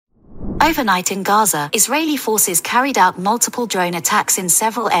Overnight in Gaza, Israeli forces carried out multiple drone attacks in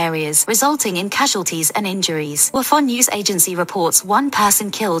several areas, resulting in casualties and injuries. Wafa news agency reports one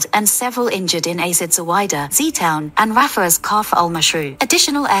person killed and several injured in Az Zawaida, Z-Town, and Rafah's Kafr al-Mashru.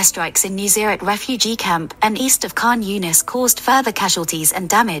 Additional airstrikes in Jazeera refugee camp and east of Khan Yunis caused further casualties and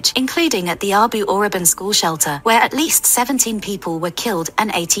damage, including at the Abu Oraban school shelter, where at least 17 people were killed and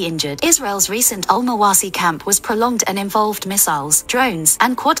 80 injured. Israel's recent al-Mawasi camp was prolonged and involved missiles, drones,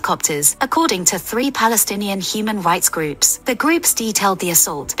 and quadcopters, according to 3 Palestinian human rights groups. The groups detailed the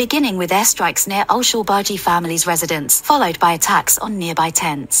assault, beginning with airstrikes near al-Shulbaji family's residence, followed by attacks on nearby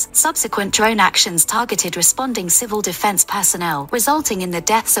tents. Subsequent drone actions targeted responding civil defense personnel, resulting in the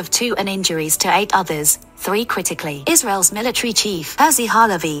deaths of 2 and injuries to 8 others, 3 critically. Israel's military chief, Herzi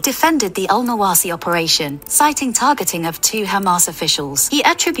Halevi, defended the al-Mawasi operation, citing targeting of 2 Hamas officials. He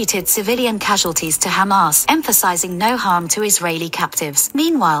attributed civilian casualties to Hamas, emphasizing no harm to Israeli captives.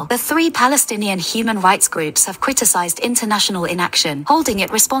 Meanwhile, the 3 Palestinian human rights groups have criticized international inaction, holding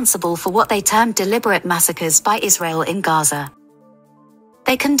it responsible for what they termed deliberate massacres by Israel in Gaza.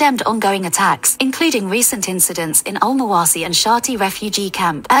 They condemned ongoing attacks, including recent incidents in al-Mawasi and Shati refugee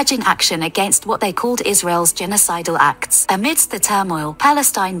camp, urging action against what they called Israel's genocidal acts. Amidst the turmoil,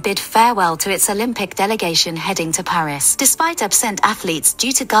 Palestine bid farewell to its Olympic delegation heading to Paris. Despite absent athletes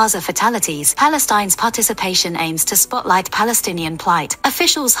due to Gaza fatalities, Palestine's participation aims to spotlight Palestinian plight.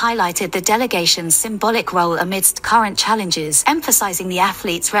 Officials highlighted the delegation's symbolic role amidst current challenges, emphasizing the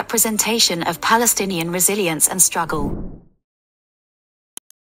athletes' representation of Palestinian resilience and struggle.